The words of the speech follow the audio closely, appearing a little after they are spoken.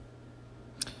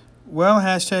Well,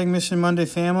 hashtag Mission Monday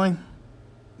family.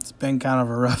 It's been kind of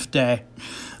a rough day.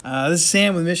 This is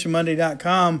Sam with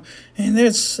MissionMonday.com, and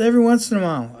there's every once in a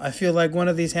while I feel like one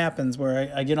of these happens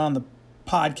where I get on the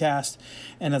podcast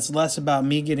and it's less about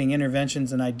me getting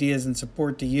interventions and ideas and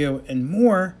support to you and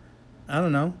more, I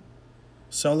don't know,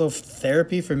 solo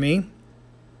therapy for me.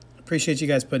 Appreciate you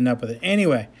guys putting up with it.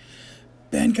 Anyway,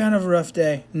 been kind of a rough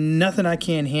day. Nothing I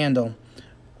can't handle.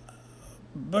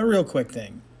 But real quick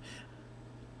thing.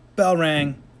 Bell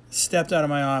rang, stepped out of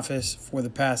my office for the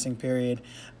passing period.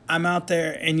 I'm out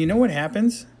there, and you know what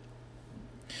happens?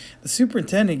 The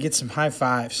superintendent gets some high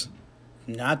fives.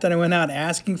 Not that I went out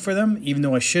asking for them, even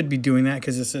though I should be doing that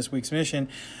because it's this week's mission,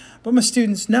 but my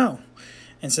students know.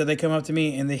 And so they come up to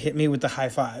me and they hit me with the high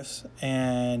fives.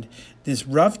 And this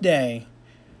rough day,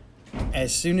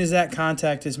 as soon as that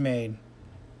contact is made,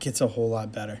 gets a whole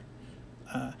lot better.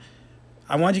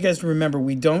 I want you guys to remember,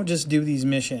 we don't just do these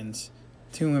missions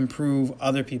to improve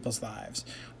other people's lives.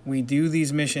 We do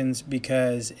these missions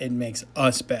because it makes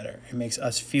us better. It makes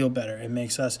us feel better. It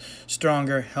makes us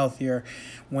stronger, healthier.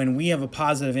 When we have a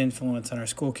positive influence on our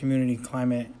school community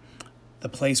climate, the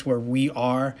place where we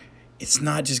are, it's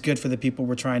not just good for the people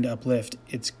we're trying to uplift.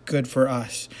 It's good for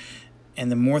us. And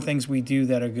the more things we do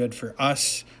that are good for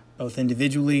us, both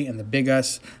individually and the big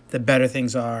us, the better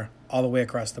things are all the way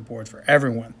across the board for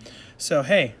everyone. So,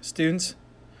 hey, students,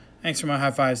 thanks for my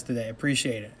high fives today.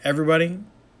 Appreciate it. Everybody,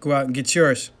 go out and get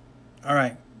yours. All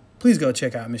right. Please go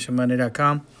check out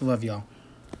MissionMonday.com. I love y'all.